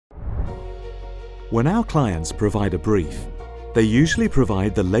When our clients provide a brief, they usually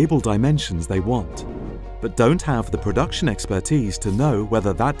provide the label dimensions they want, but don't have the production expertise to know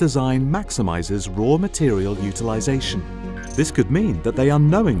whether that design maximizes raw material utilization. This could mean that they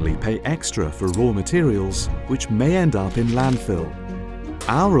unknowingly pay extra for raw materials, which may end up in landfill.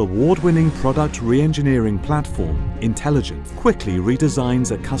 Our award-winning product re-engineering platform, intelligen, quickly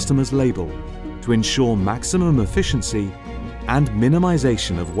redesigns a customer's label to ensure maximum efficiency and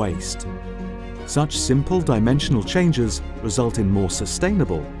minimization of waste. Such simple dimensional changes result in more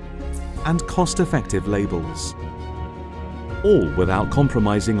sustainable and cost-effective labels, all without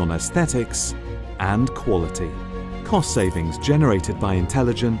compromising on aesthetics and quality. Cost savings generated by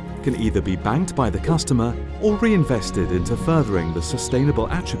intelligen can either be banked by the customer or reinvested into furthering the sustainable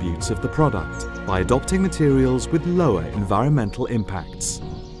attributes of the product by adopting materials with lower environmental impacts.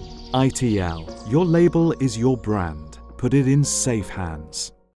 ITL, your label is your brand. Put it in safe hands.